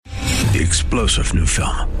the explosive new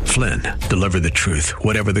film, Flynn, deliver the truth,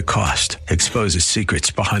 whatever the cost, exposes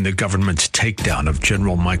secrets behind the government's takedown of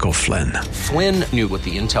General Michael Flynn. Flynn knew what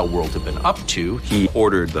the intel world had been up to. He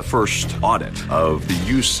ordered the first audit of the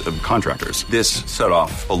use of contractors. This set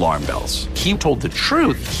off alarm bells. He told the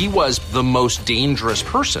truth. He was the most dangerous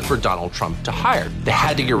person for Donald Trump to hire. They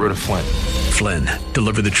had to get rid of Flynn. Flynn,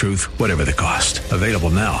 deliver the truth, whatever the cost. Available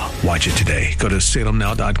now. Watch it today. Go to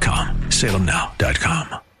salemnow.com.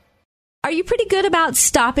 salemnow.com. Are you pretty good about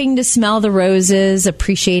stopping to smell the roses,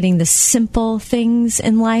 appreciating the simple things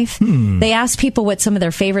in life? They ask people what some of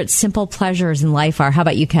their favorite simple pleasures in life are. How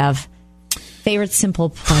about you, Kev? Favorite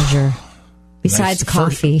simple pleasure besides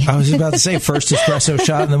coffee? I was about to say first espresso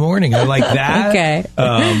shot in the morning. I like that.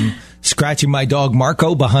 Okay. Scratching my dog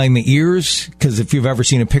Marco behind the ears, because if you've ever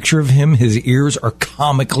seen a picture of him, his ears are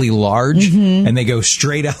comically large and they go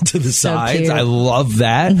straight out to the sides. Cute. I love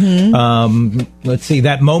that. Let's see,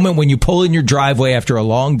 that moment when you pull in your driveway after a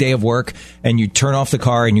long day of work and you turn off the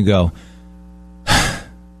car and you go,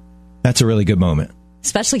 that's a really good moment.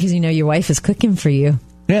 Especially because you know your wife is cooking for you.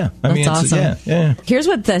 Yeah. That's awesome. Yeah. Here's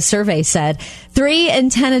what the survey said. 3 in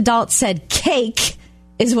 10 adults said cake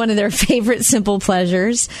is one of their favorite simple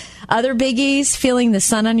pleasures. Other biggies, feeling the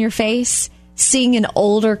sun on your face, seeing an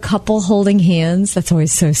older couple holding hands. That's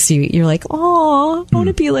always so sweet. You're like, oh, I want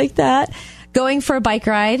to be like that. Going for a bike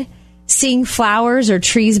ride, seeing flowers or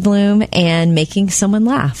trees bloom, and making someone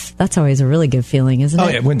laugh. That's always a really good feeling, isn't it? Oh,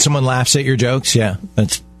 yeah. When someone laughs at your jokes, yeah.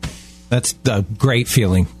 That's a great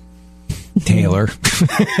feeling. Taylor.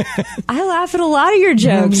 I laugh at a lot of your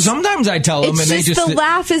jokes. Sometimes I tell them, it's and they just the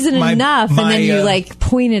laugh isn't enough, and then you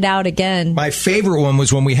point it out again. My favorite one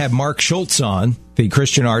was when we had Mark Schultz on, the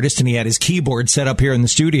Christian artist, and he had his keyboard set up here in the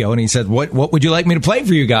studio, and he said, "What would you like me to play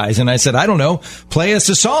for you guys?" And I said, "I don't know, play us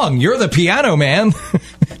a song. You're the piano man."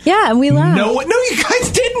 Yeah, and we laughed. No, you guys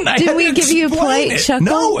didn't. Did we give you a polite chuckle?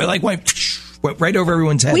 No, it went right over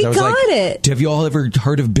everyone's head. We got it. Have you all ever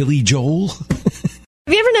heard of Billy Joel?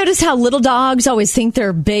 Have you ever noticed how little dogs always think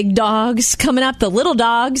they're big dogs? Coming up, the little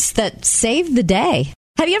dogs that save the day.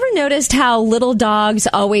 Have you ever noticed how little dogs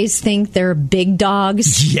always think they're big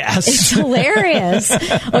dogs? Yes. It's hilarious.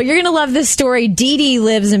 Well, you're going to love this story. Dee Dee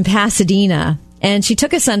lives in Pasadena, and she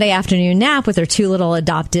took a Sunday afternoon nap with her 2 little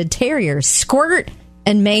adopted terriers, Squirt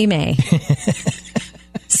and May May.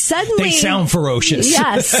 Suddenly, they sound ferocious.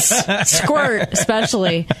 Yes, Squirt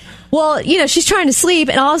especially. Well, she's trying to sleep,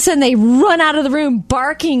 and all of a sudden they run out of the room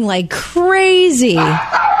barking like crazy.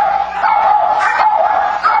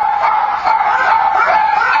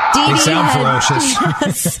 They sound ferocious.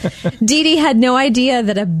 Yes. Dee Dee had no idea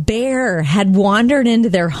that a bear had wandered into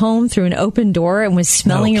their home through an open door and was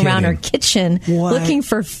smelling around her kitchen looking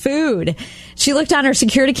for food. She looked on her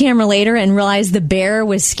security camera later and realized the bear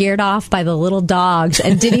was scared off by the little dogs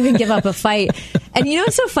and didn't even give up a fight. And you know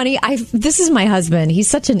what's so funny? This is my husband. He's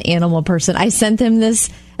such an animal person. I sent him this,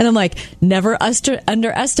 and I'm like, never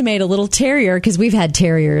underestimate a little terrier, because we've had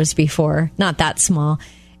terriers before, not that small.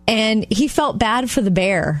 And he felt bad for the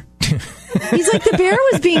bear. He's like, the bear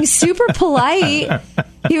was being super polite.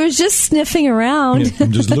 He was just sniffing around. Yeah,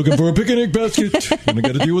 I'm just looking for a picnic basket, and I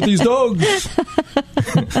got to deal with these dogs.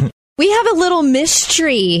 We have a little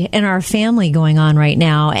mystery in our family going on right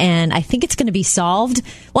now, and I think it's going to be solved.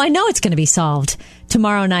 Well, I know it's going to be solved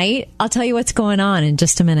tomorrow night. I'll tell you what's going on in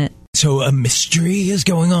just a minute. So a mystery is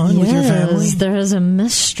going on with your family? Yes, there is a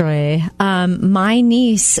mystery. My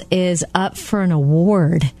niece is up for an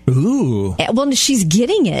award. Ooh. Well, she's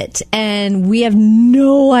getting it, and we have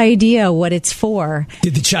no idea what it's for.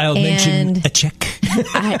 Did the child mention a check?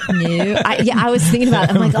 I knew. I was thinking about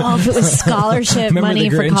it. I'm like, if it was scholarship money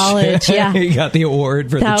for college. Yeah. He got the award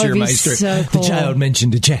for that the would be cheermeister. so cool. The child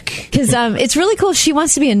mentioned a check. Because it's really cool. She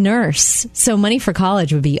wants to be a nurse, so money for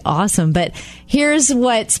college would be awesome. But here's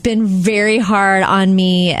what's been very hard on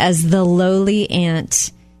me as the lowly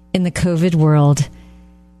aunt in the COVID world.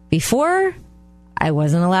 Before, I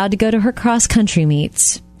wasn't allowed to go to her cross-country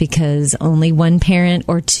meets because only one parent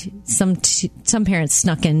or some parents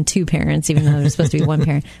snuck in 2 parents, even though there was supposed to be 1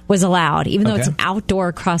 parent, was allowed, even though it's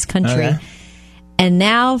outdoor cross-country. Okay. And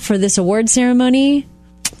now for this award ceremony,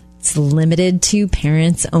 it's limited to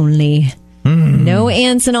parents only. No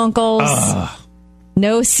aunts and uncles.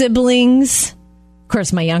 No siblings. Of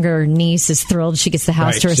course, my younger niece is thrilled she gets the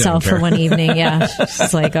house to herself for one evening. Yeah,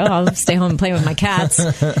 she's like, I'll stay home and play with my cats.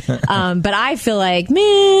 But I feel like,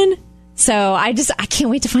 man. So I can't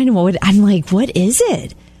wait to find him. I'm like, what is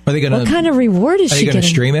it? Are they going to? What kind of reward is she going to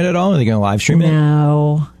stream it at all? Are they going to live stream it?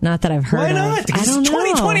 No, not that I've heard. Why not? Of. Because I don't it's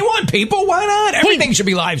 2021, people. Why not? Everything should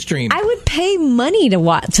be live streamed. I would pay money to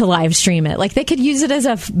live stream it. Like they could use it as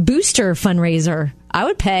a booster fundraiser. I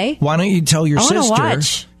would pay. Why don't you tell your sister?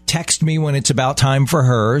 Watch. Text me when it's about time for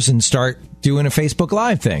hers and start doing a Facebook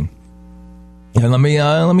Live thing. And let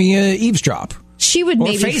me eavesdrop. She would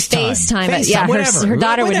maybe FaceTime. Yeah, her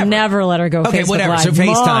daughter would never let her go Facebook whatever. Live. So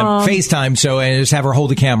FaceTime. So just have her hold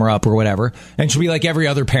the camera up or whatever. And she'll be like every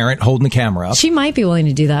other parent holding the camera up. She might be willing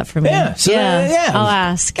to do that for me. Yeah. I'll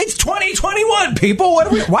ask. It's 2021, people.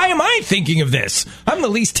 Why am I thinking of this? I'm the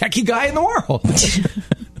least techie guy in the world.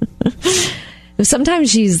 Sometimes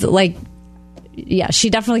she's like, yeah, she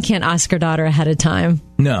definitely can't ask her daughter ahead of time.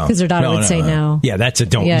 No, because her daughter would say no. Yeah, that's a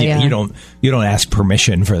don't. You don't ask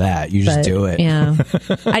permission for that. You just do it. Yeah,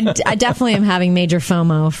 I definitely am having major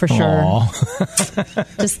FOMO for sure.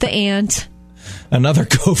 Just the aunt. Another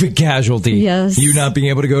COVID casualty. Yes, you not being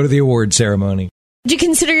able to go to the award ceremony. Do you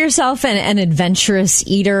consider yourself an adventurous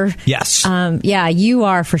eater? Yes. Yeah, you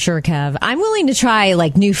are for sure, Kev. I'm willing to try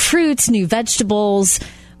like new fruits, new vegetables.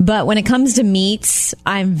 But when it comes to meats,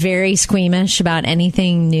 I'm very squeamish about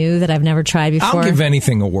anything new that I've never tried before. I'll give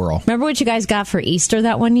anything a whirl. Remember what you guys got for Easter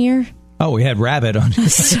that one year? Oh, we had rabbit on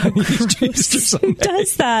so Easter Sunday. Who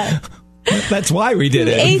does that? That's why we did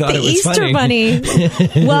it. We ate the Easter bunny.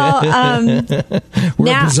 Well, we're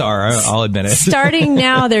now, bizarre, I'll admit it. Starting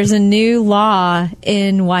now, there's a new law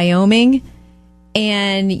in Wyoming,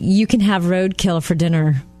 and you can have roadkill for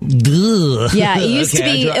dinner. Ugh. Yeah, it used to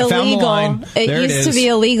be illegal. It used to be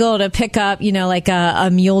illegal to pick up, like a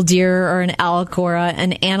mule deer or an elk or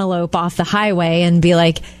an antelope off the highway and be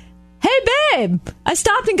like, "Hey, babe, I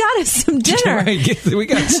stopped and got us some dinner." Right. We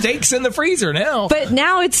got steaks in the freezer now. But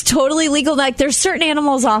now it's totally legal. Like there's certain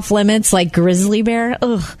animals off limits, like grizzly bear.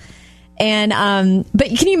 Ugh. And but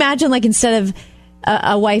can you imagine, like instead of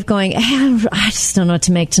a wife going, "Hey, I just don't know what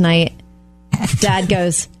to make tonight," Dad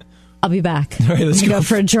goes, "I'll be back. All right, let's go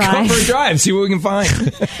for a drive. Go for a drive, see what we can find."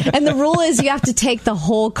 And the rule is you have to take the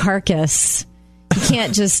whole carcass. You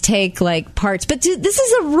can't just take like parts. But this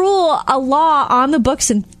is a law on the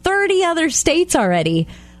books in 30 other states already.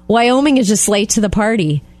 Wyoming is just late to the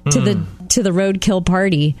party, to the roadkill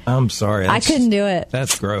party. I'm sorry. I couldn't do it.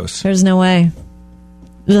 That's gross. There's no way.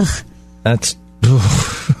 Ugh. That's...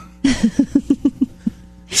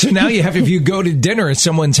 So now if you go to dinner at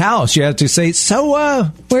someone's house, you have to say, "So,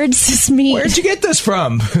 where'd this meat? Where'd you get this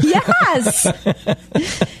from?" Yes.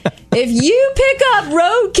 If you pick up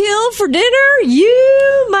roadkill for dinner,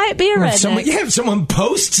 you might be a redneck. If someone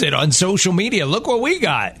posts it on social media, look what we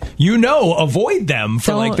got. Avoid them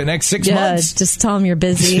for like the next 6 months. Just tell them you're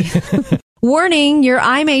busy. Warning, your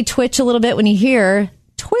eye may twitch a little bit when you hear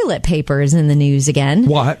toilet paper is in the news again.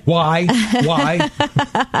 What? Why?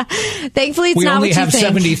 Thankfully, it's not what you think. We only have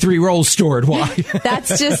 73 rolls stored. Why?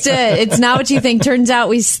 That's just it. It's not what you think. Turns out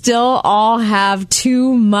we still all have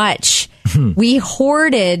too much. We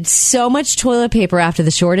hoarded so much toilet paper after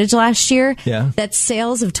the shortage last year that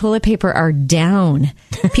sales of toilet paper are down.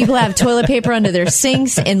 People have toilet paper under their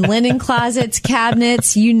sinks, in linen closets,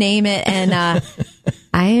 cabinets, you name it. And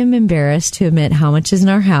I am embarrassed to admit how much is in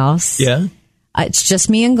our house. Yeah. It's just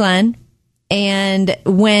me and Glenn. And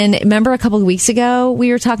remember a couple of weeks ago,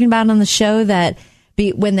 we were talking about on the show that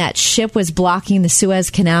when that ship was blocking the Suez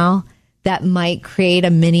Canal, that might create a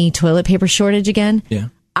mini toilet paper shortage again. Yeah.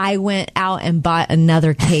 I went out and bought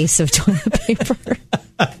another case of toilet paper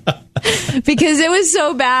because it was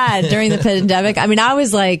so bad during the pandemic. I mean, I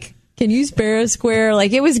was like, "Can you spare a square?"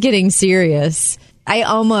 Like it was getting serious. I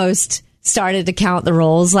almost started to count the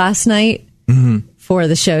rolls last night for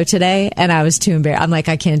the show today, and I was too embarrassed. I'm like,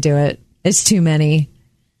 I can't do it. It's too many.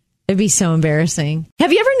 It'd be so embarrassing.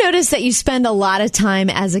 Have you ever noticed that you spend a lot of time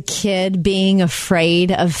as a kid being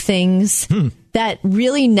afraid of things that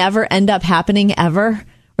really never end up happening ever?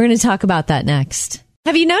 We're going to talk about that next.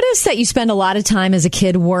 Have you noticed that you spend a lot of time as a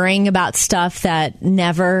kid worrying about stuff that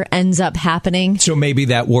never ends up happening? So maybe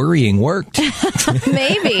that worrying worked.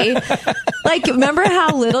 Maybe. Like, remember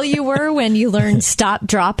how little you were when you learned stop,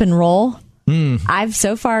 drop, and roll? I've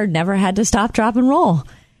so far never had to stop, drop, and roll.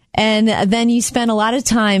 And then you spend a lot of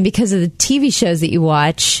time, because of the TV shows that you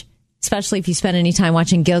watch, especially if you spend any time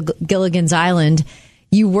watching Gilligan's Island,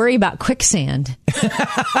 you worry about quicksand.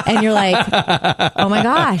 And you're like, "Oh my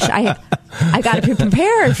gosh, I got to be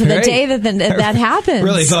prepared for the day that happens."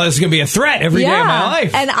 Really thought this was going to be a threat every day of my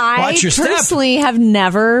life. And I personally have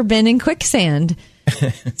never been in quicksand.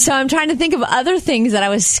 So I'm trying to think of other things that I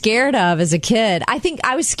was scared of as a kid. I think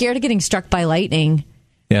I was scared of getting struck by lightning.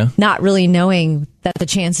 Yeah. Not really knowing that the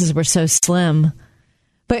chances were so slim.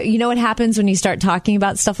 But you know what happens when you start talking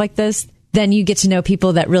about stuff like this? Then you get to know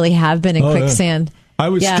people that really have been in quicksand. Yeah. I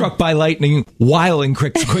was struck by lightning while in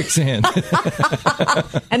quicksand.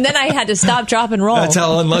 And then I had to stop, drop, and roll. That's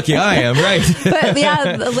how unlucky I am, right? But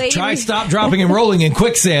yeah, the lady... Try stop, dropping, and rolling in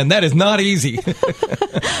quicksand. That is not easy.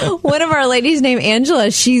 One of our ladies named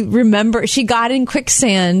Angela, she got in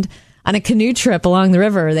quicksand on a canoe trip along the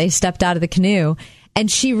river. They stepped out of the canoe, and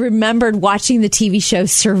she remembered watching the TV show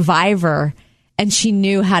Survivor, and she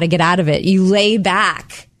knew how to get out of it. You lay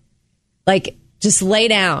back, like just lay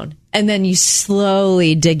down. And then you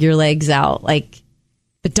slowly dig your legs out,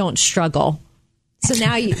 but don't struggle. So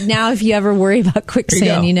now if you ever worry about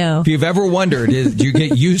quicksand, you know. If you've ever wondered, do you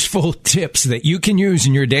get useful tips that you can use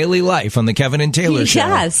in your daily life on the Kevin and Taylor Show?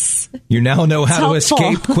 Yes. You now know how to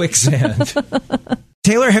escape quicksand.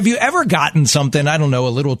 Taylor, have you ever gotten something, I don't know, a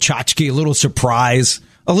little tchotchke, a little surprise,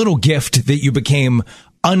 a little gift that you became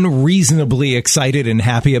unreasonably excited and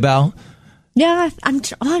happy about? Yeah, I'm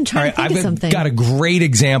trying to think of something. I've got a great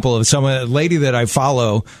example of a lady that I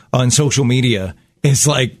follow on social media is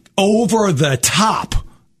like over the top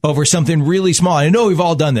over something really small. I know we've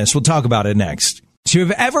all done this. We'll talk about it next. So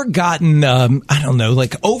you've ever gotten,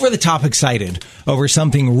 over the top excited over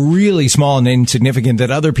something really small and insignificant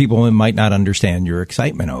that other people might not understand your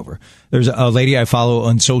excitement over? There's a lady I follow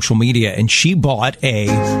on social media, and she bought a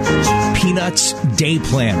Peanuts day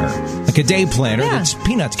planner, like a day planner that's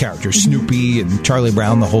Peanuts characters, Snoopy and Charlie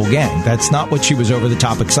Brown, the whole gang. That's not what she was over the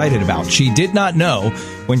top excited about. She did not know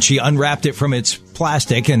when she unwrapped it from its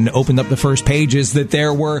plastic and opened up the first pages that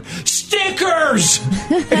there were stickers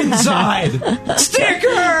inside.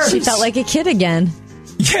 Stickers! She felt like a kid again.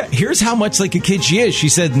 Yeah, here's how much like a kid she is. She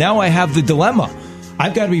said, now I have the dilemma.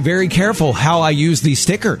 I've got to be very careful how I use these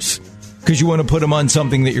stickers. Because you want to put them on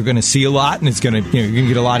something that you're going to see a lot, and it's going to, you're going to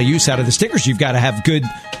get a lot of use out of the stickers. You've got to have good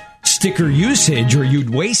sticker usage, or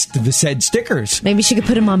you'd waste the said stickers. Maybe she could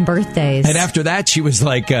put them on birthdays. And after that, she was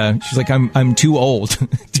like, I'm too old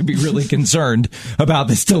to be really concerned about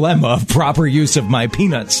this dilemma of proper use of my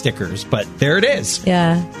Peanut stickers. But there it is.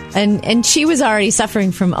 Yeah, and she was already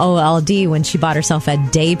suffering from OLD when she bought herself a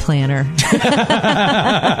day planner,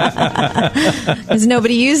 because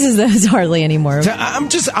nobody uses those hardly anymore. So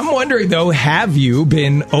I'm wondering though, have you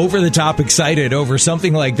been over the top excited over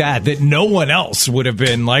something like that no one else would have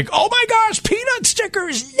been like, oh my gosh, Peanut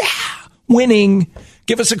stickers, yeah, winning?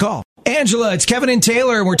 Give us a call. Angela, it's Kevin and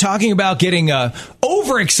Taylor, and we're talking about getting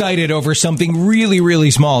overexcited over something really,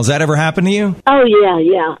 really small. Has that ever happened to you? Oh,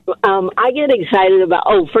 yeah. I get excited about,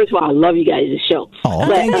 first of all, I love you guys' show. Oh,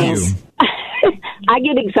 thank you. I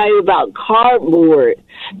get excited about cardboard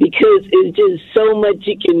because it's just so much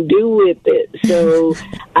you can do with it. So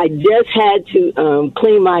I just had to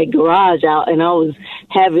clean my garage out, and I was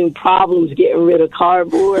having problems getting rid of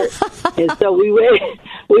cardboard. And so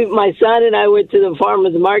my son and I went to the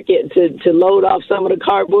farmer's market to load off some of the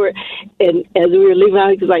cardboard. And as we were leaving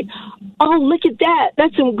out, he was like, oh, look at that.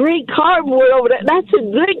 That's some great cardboard over there. That's a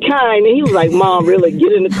good kind. And he was like, Mom, really,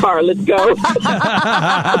 get in the car. Let's go.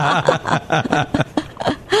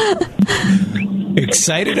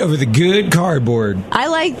 Excited over the good cardboard. I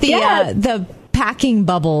like the packing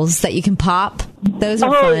bubbles that you can pop. Those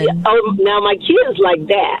are fun. Yeah. Oh, now my kids like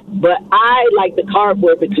that, but I like the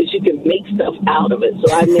cardboard because you can make stuff out of it.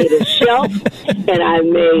 So I made a shelf, and I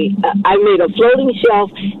made a floating shelf,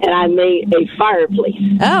 and I made a fireplace.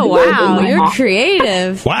 Oh wow, you're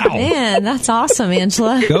creative! Wow, man, that's awesome,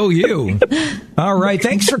 Angela. Go you! All right,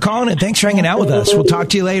 thanks for calling and thanks for hanging out with us. We'll talk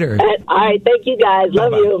to you later. All right, thank you guys.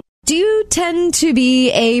 Love you. Do you tend to be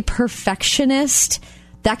a perfectionist?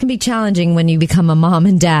 That can be challenging when you become a mom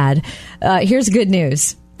and dad. Here's good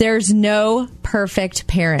news. There's no perfect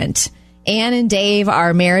parent. Ann and Dave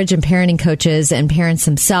are marriage and parenting coaches and parents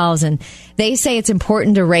themselves, and they say it's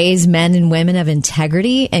important to raise men and women of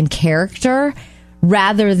integrity and character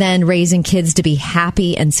rather than raising kids to be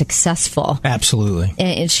happy and successful. Absolutely.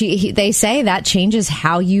 And they say that changes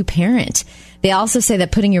how you parent. They also say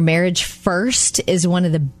that putting your marriage first is one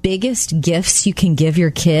of the biggest gifts you can give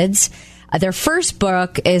your kids. Their first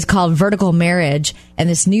book is called Vertical Marriage, and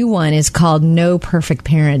this new one is called No Perfect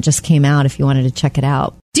Parent. Just came out if you wanted to check it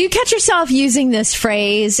out. Do you catch yourself using this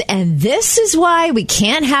phrase, and this is why we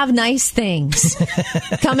can't have nice things?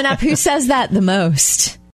 Coming up, who says that the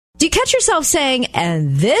most? Do you catch yourself saying,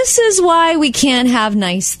 and this is why we can't have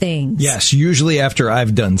nice things? Yes, usually after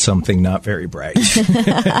I've done something not very bright.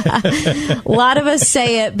 A lot of us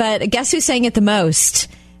say it, but guess who's saying it the most?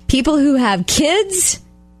 People who have kids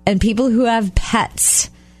and people who have pets.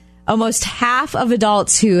 Almost half of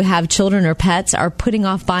adults who have children or pets are putting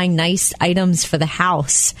off buying nice items for the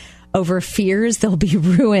house over fears they'll be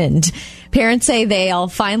ruined. Parents say they'll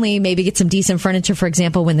finally maybe get some decent furniture, for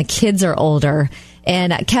example, when the kids are older.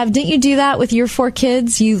 And Kev, didn't you do that with your 4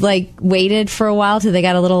 kids? You waited for a while till they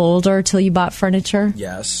got a little older till you bought furniture?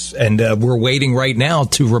 Yes. And we're waiting right now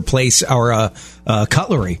to replace our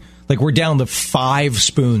cutlery. We're down to 5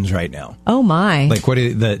 spoons right now. Oh, my. What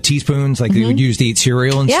are the teaspoons, that you would use to eat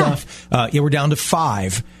cereal and stuff? We're down to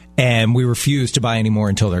 5. And we refuse to buy any more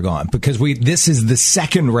until they're gone, because this is the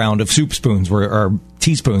second round of soup spoons or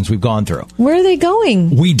teaspoons we've gone through. Where are they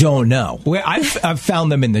going? We don't know. I've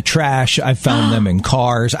found them in the trash. I've found them in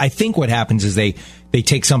cars. I think what happens is they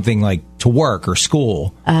take something to work or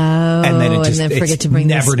school, and then forget to bring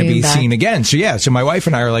never to be back. seen again. So my wife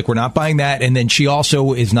and I are we're not buying that, and then she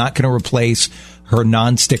also is not going to replace her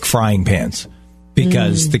nonstick frying pans.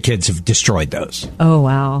 Because the kids have destroyed those. Oh,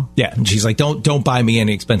 wow. Yeah. And she's like, don't buy me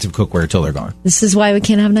any expensive cookware until they're gone. This is why we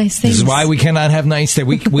can't have nice things. This is why we cannot have nice things.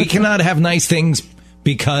 We cannot have nice things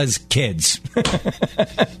because kids.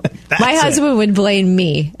 My husband would blame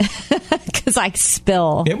me because I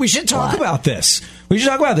spill. Yeah, we should talk about this.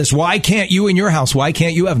 Why can't you in your house? Why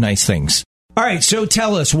can't you have nice things? All right. So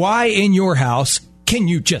tell us, why in your house can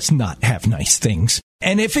you just not have nice things?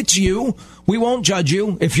 And if it's you, we won't judge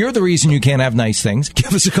you. If you're the reason you can't have nice things,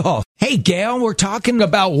 give us a call. Hey, Gail, we're talking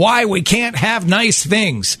about why we can't have nice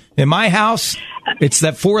things. In my house, it's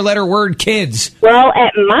that 4-letter word, kids. Well,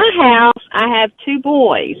 at my house, I have 2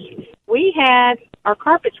 boys. We had our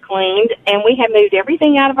carpets cleaned, and we had moved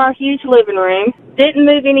everything out of our huge living room. Didn't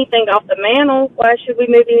move anything off the mantle. Why should we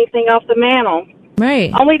move anything off the mantle?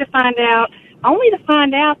 Right. Only to find out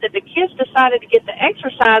that the kids decided to get the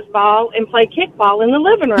exercise ball and play kickball in the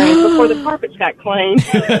living room before the carpets got cleaned.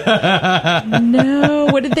 No,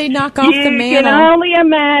 what did they knock off the mantle? You can only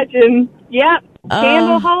imagine. Yep,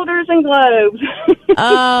 candle holders and globes.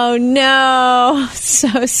 Oh, no.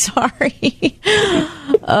 So sorry.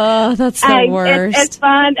 Oh, that's the worst. It's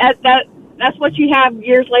fun. That's what you have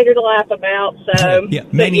years later to laugh about. So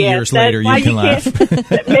many years later you can laugh.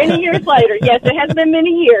 Many years later, yes, it has been many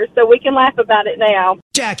years, so we can laugh about it now.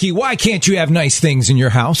 Jackie, why can't you have nice things in your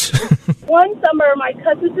house? One summer, my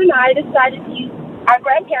cousins and I decided to use our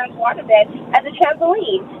grandparents' waterbed as a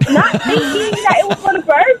trampoline, not thinking that it was going to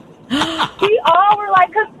burst. We all were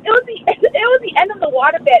like, cause it was the end of the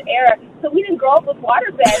waterbed era, so we didn't grow up with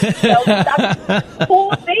waterbeds. So that's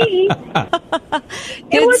cool thing.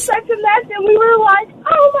 It was such a mess, and we were like,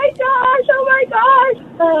 oh my gosh.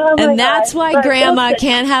 And that's why Grandma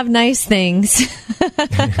can't have nice things.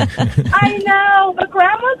 I know, but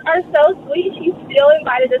grandmas are so sweet. She still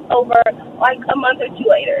invited us over a month or 2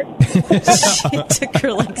 later. It took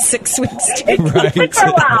her 6 weeks to It took her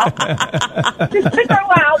a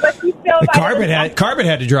while, but she still invited us. Carpet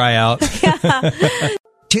had to dry out.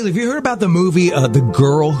 Taylor, have you heard about the movie The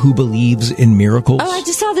Girl Who Believes in Miracles? Oh, I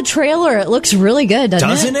just saw the trailer. It looks really good,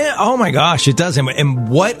 doesn't it? Oh, my gosh, it does. And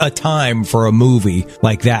what a time for a movie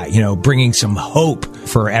like that, bringing some hope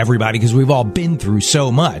for everybody, because we've all been through so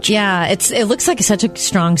much. Yeah, it looks like such a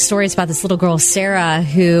strong story. It's about this little girl, Sarah,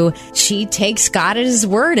 who she takes God at his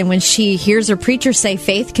word. And when she hears her preacher say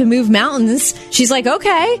faith can move mountains, she's like,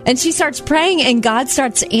 okay. And she starts praying, and God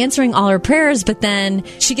starts answering all her prayers. But then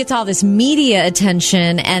she gets all this media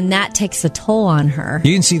attention, and that takes a toll on her.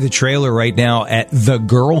 You can see the trailer right now at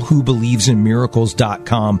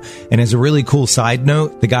thegirlwhobelievesinmiracles.com. And as a really cool side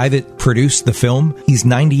note, the guy that produced the film, he's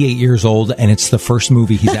 98 years old, and it's the first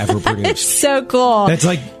movie he's ever produced. It's so cool. That's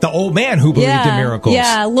like the old man who believed in miracles.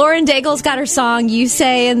 Yeah, Lauren Daigle's got her song "You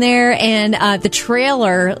Say" in there, and the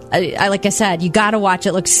trailer, like I said, you got to watch it.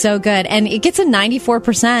 It looks so good, and it gets a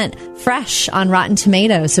 94% fresh on Rotten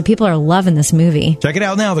Tomatoes, so people are loving this movie. Check it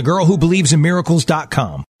out now,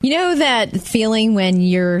 thegirlwhobelievesinmiracles.com. You know that feeling when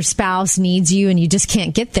your spouse needs you and you just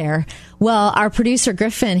can't get there? Well, our producer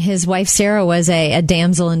Griffin, his wife Sarah, was a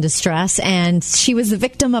damsel in distress, and she was the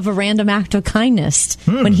victim of a random act of kindness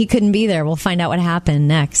when he couldn't be there. We'll find out what happened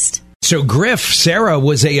next. So, Sarah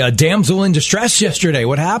was a damsel in distress yesterday.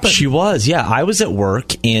 What happened? She was, yeah. I was at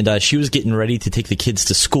work, and she was getting ready to take the kids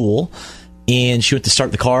to school, and she went to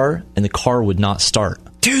start the car, and the car would not start.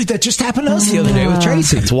 Dude, that just happened to us the other day with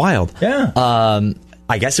Tracy. It's wild. Yeah.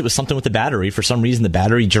 I guess it was something with the battery. For some reason, the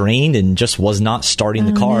battery drained and just was not starting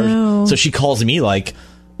the car. No. So she calls me like,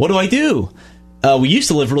 what do I do? We used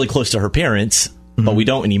to live really close to her parents, but we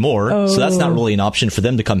don't anymore. So that's not really an option for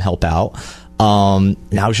them to come help out.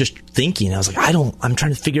 And I was just thinking, I was like, I'm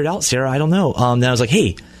trying to figure it out, Sarah. I don't know. Then I was like,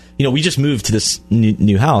 hey, we just moved to this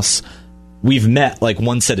new house. we've met like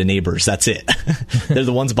one set of neighbors. That's it. They're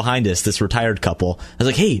the ones behind us, this retired couple. I was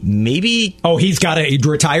like, hey, maybe. Oh, he's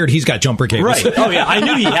retired. He's got jumper cables. Right. Oh, yeah. I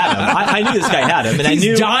knew he had them. I knew this guy had them. And he's I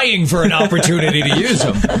knew dying for an opportunity to use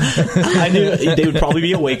them. I knew they would probably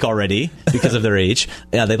be awake already because of their age.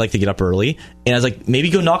 Yeah, they'd like to get up early. And I was like, maybe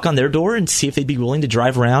go knock on their door and see if they'd be willing to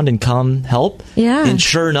drive around and come help. Yeah. And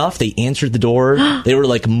sure enough, they answered the door. They were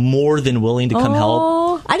like more than willing to come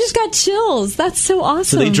help. I just got chills. That's so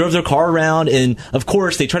awesome. So they drove their car around, and of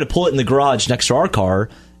course, they tried to pull it in the garage next to our car,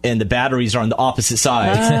 and the batteries are on the opposite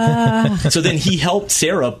side. So then he helped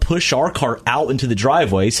Sarah push our car out into the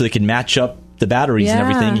driveway so they could match up the batteries and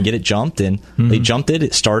everything and get it jumped. And they jumped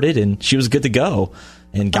it started, and she was good to go.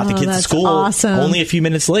 And got the kids to school only a few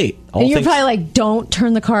minutes late. And you're probably like, don't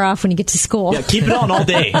turn the car off when you get to school. Yeah, keep it on all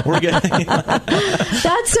day. We're good.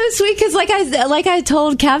 That's so sweet because like I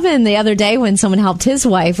told Kevin the other day when someone helped his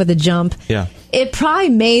wife with a jump. Yeah. It probably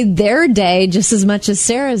made their day just as much as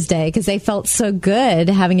Sarah's day because they felt so good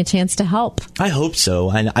having a chance to help. I hope so.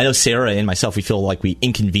 And I know Sarah and myself, we feel like we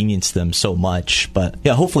inconvenienced them so much. But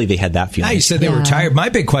yeah, hopefully they had that feeling. Now you said they were tired. My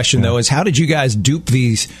big question, though, is how did you guys dupe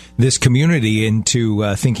this community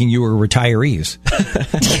into thinking you were retirees?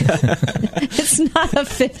 It's not a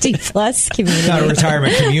 50-plus community. It's not a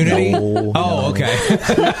retirement community? No. Okay.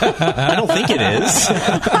 I don't think it is.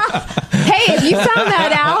 Hey, if you found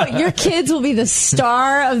that out, your kids will be the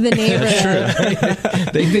star of the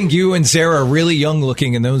neighborhood. They think you and Sarah are really young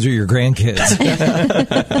looking, and those are your grandkids.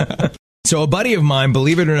 So a buddy of mine,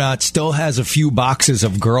 believe it or not, still has a few boxes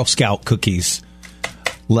of Girl Scout cookies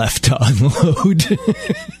left to unload.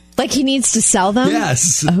 Like he needs to sell them?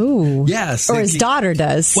 Yes. Oh. Yes. Or his daughter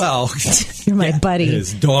does. Well, you're my buddy.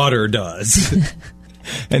 His daughter does.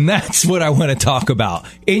 And that's what I want to talk about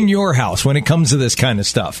in your house when it comes to this kind of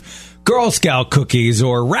stuff. Girl Scout cookies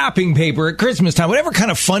or wrapping paper at Christmas time, whatever kind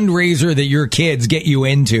of fundraiser that your kids get you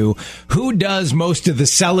into, who does most of the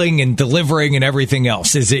selling and delivering and everything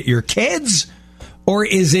else? Is it your kids or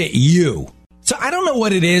is it you? So I don't know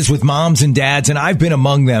what it is with moms and dads, and I've been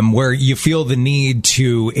among them, where you feel the need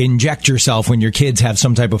to inject yourself when your kids have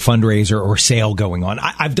some type of fundraiser or sale going on.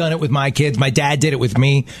 I've done it with my kids. My dad did it with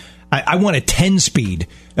me. I won a 10-speed.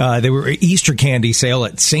 They were Easter candy sale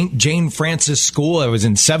at St. Jane Francis School. I was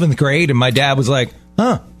in 7th grade, and my dad was like,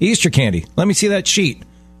 Easter candy. Let me see that sheet.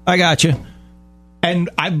 I got you. And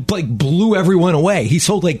I blew everyone away. He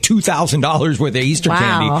sold like $2,000 worth of Easter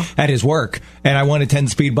candy at his work, and I won a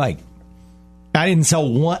 10-speed bike. I didn't sell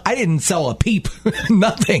one. I didn't sell a peep.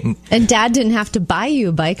 Nothing. And Dad didn't have to buy you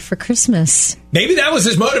a bike for Christmas. Maybe that was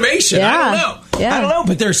his motivation. Yeah. I don't know. Yeah. I don't know.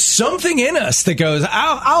 But there's something in us that goes,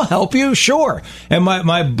 I'll help you. Sure. And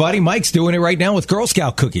my buddy Mike's doing it right now with Girl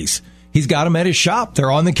Scout cookies. He's got them at his shop.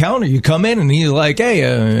 They're on the counter. You come in and he's like,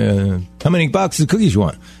 hey, how many boxes of cookies you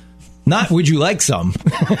want? Not, would you like some?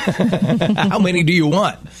 How many do you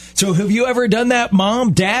want? So have you ever done that,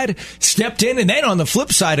 Mom, Dad? Stepped in, and then on the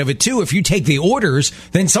flip side of it, too, if you take the orders,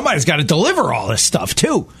 then somebody's got to deliver all this stuff,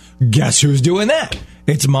 too. Guess who's doing that?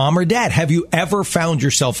 It's Mom or Dad. Have you ever found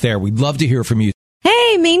yourself there? We'd love to hear from you.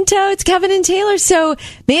 Hey, Minto, it's Kevin and Taylor. So,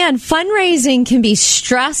 man, fundraising can be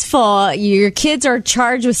stressful. Your kids are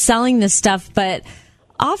charged with selling this stuff, but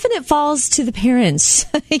often it falls to the parents.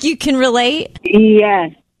 You can relate?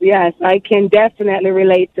 Yes, I can definitely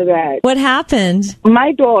relate to that. What happened?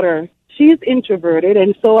 My daughter, she's introverted,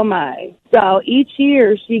 and so am I. So each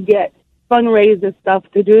year she gets fundraiser stuff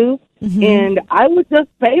to do, and I would just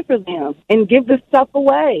pay for them and give the stuff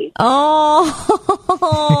away. Oh.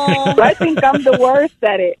 So I think I'm the worst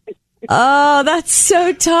at it. Oh, that's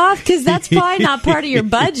so tough, because that's probably not part of your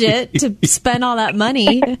budget to spend all that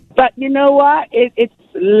money. But you know what? It's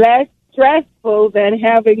less stressful than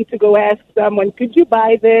having to go ask someone, could you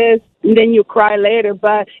buy this? And then you cry later.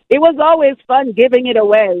 But it was always fun giving it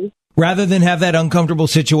away. Rather than have that uncomfortable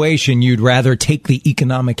situation, you'd rather take the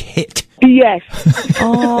economic hit. Yes.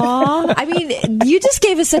 Aw. I mean, you just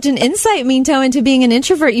gave us such an insight, Minto, into being an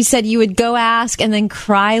introvert. You said you would go ask and then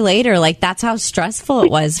cry later. Like, that's how stressful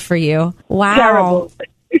it was for you. Wow. Terrible.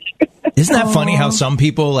 Isn't that funny how some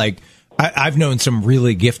people, like, I've known some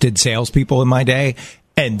really gifted salespeople in my day,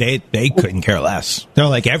 and they couldn't care less. They're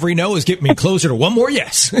like, every no is getting me closer to one more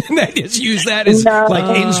yes. And they just use that as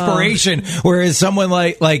like inspiration. Whereas someone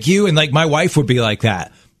like you and like my wife would be like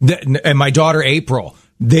that. And my daughter April,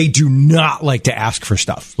 they do not like to ask for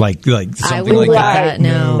stuff like something I would like that.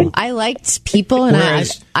 No, I liked people,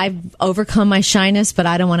 and I've overcome my shyness, but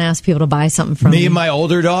I don't want to ask people to buy something from me. Me and my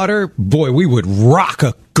older daughter, boy, we would rock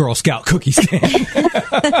a Girl Scout cookie stand.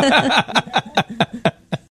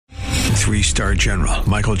 Three-star general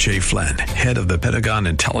Michael J. Flynn, head of the Pentagon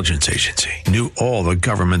Intelligence Agency, knew all the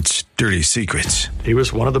government's dirty secrets. He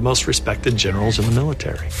was one of the most respected generals in the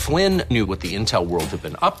military. Flynn knew what the intel world had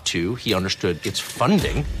been up to. He understood its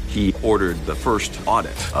funding. He ordered the first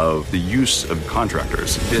audit of the use of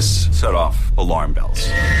contractors. This set off alarm bells.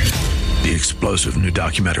 The explosive new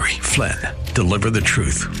documentary, Flynn, Deliver the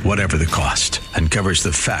Truth, Whatever the Cost, uncovers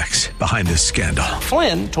the facts behind this scandal.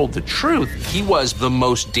 Flynn told the truth. He was the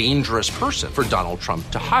most dangerous person for Donald Trump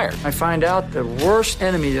to hire. I find out the worst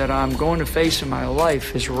enemy that I'm going to face in my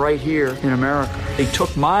life is right here in America. They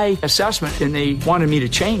took my assessment and they wanted me to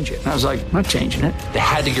change it. And I was like, I'm not changing it. They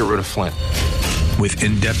had to get rid of Flynn. With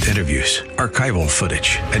in-depth interviews, archival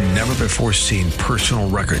footage, and never-before-seen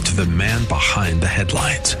personal records of the man behind the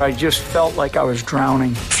headlines. I just felt like I was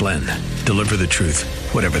drowning. Flynn, Deliver the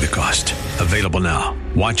Truth, Whatever the Cost. Available now.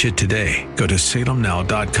 Watch it today. Go to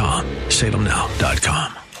salemnow.com.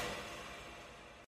 salemnow.com.